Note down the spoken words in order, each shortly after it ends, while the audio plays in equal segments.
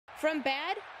From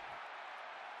bad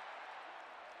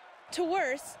to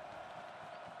worse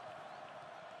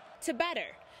to better,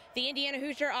 the Indiana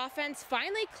Hoosier offense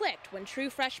finally clicked when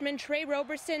true freshman Tre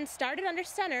Roberson started under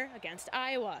center against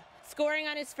Iowa. Scoring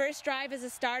on his first drive as a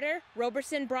starter,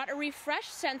 Roberson brought a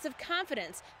refreshed sense of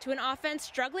confidence to an offense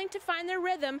struggling to find their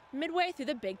rhythm midway through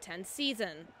the Big Ten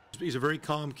season. He's a very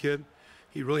calm kid.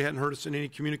 He really hadn't hurt us in any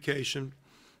communication.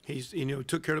 He's,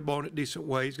 took care of the ball in a decent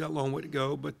way. He's got a long way to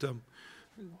go, but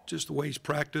just the way he's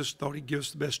practiced, thought he'd give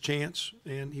us the best chance,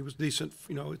 and he was decent.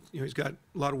 He's got a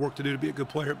lot of work to do to be a good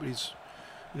player, but he's,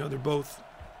 they're both,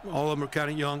 all of them are kind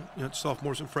of young,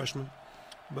 sophomores and freshmen.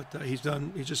 But he's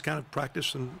just kind of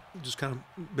practiced and just kind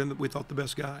of been, we thought, the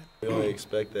best guy. We only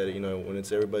expect that, when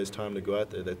it's everybody's time to go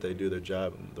out there, that they do their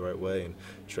job the right way. And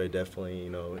Tre definitely,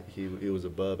 he was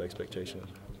above expectations.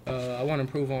 I want to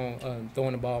improve on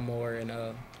throwing the ball more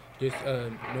and just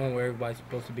knowing where everybody's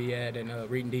supposed to be at and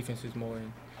reading defenses more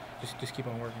and just keep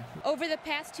on working. Over the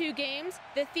past 2 games,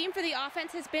 the theme for the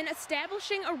offense has been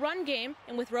establishing a run game,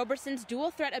 and with Roberson's dual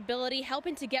threat ability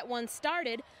helping to get one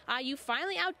started, IU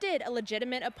finally outdid a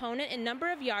legitimate opponent in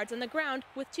number of yards on the ground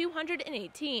with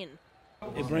 218.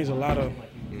 It brings a lot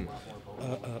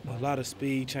of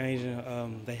speed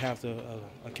changing. They have to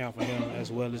account for him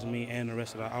as well as me and the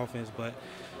rest of our offense, but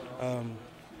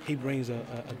he brings a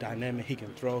dynamic. He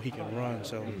can throw, he can run,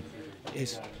 so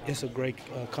it's a great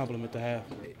compliment to have.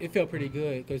 It felt pretty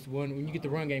good because when you get the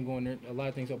run game going, there, a lot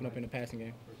of things open up in the passing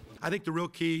game. I think the real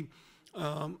key,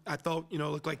 I thought,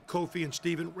 looked like Kofi and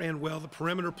Steven ran well. The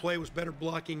perimeter play was better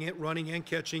blocking it, running and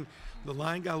catching. The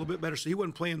line got a little bit better, so he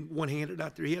wasn't playing one-handed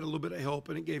out there. He had a little bit of help,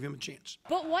 and it gave him a chance.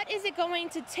 But what is it going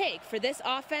to take for this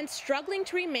offense struggling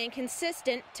to remain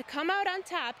consistent to come out on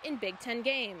top in Big Ten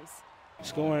games?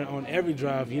 Scoring on every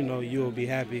drive, you'll be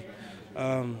happy.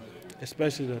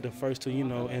 Especially the first 2,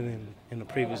 and in the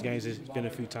previous games, it's been a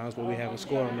few times where we haven't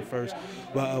scored on the first.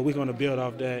 But we're going to build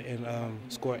off that and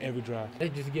score every drive.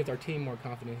 It just gives our team more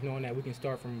confidence, knowing that we can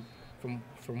start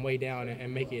from way down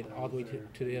and make it all the way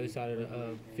to the other side of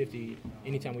the 50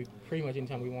 pretty much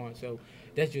anytime we want. So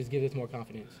that just gives us more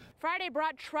confidence. Friday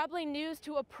brought troubling news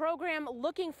to a program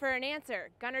looking for an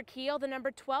answer. Gunnar Kiel, the number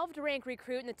 12 ranked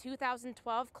recruit in the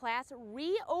 2012 class,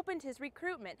 reopened his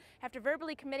recruitment after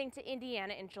verbally committing to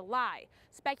Indiana in July.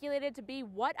 Speculated to be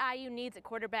what IU needs at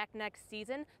quarterback next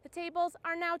season, the tables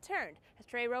are now turned, as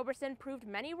Tre Roberson proved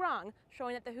many wrong,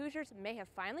 showing that the Hoosiers may have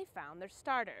finally found their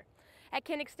starter. At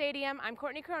Kinnick Stadium, I'm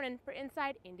Courtney Cronin for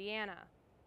Inside Indiana.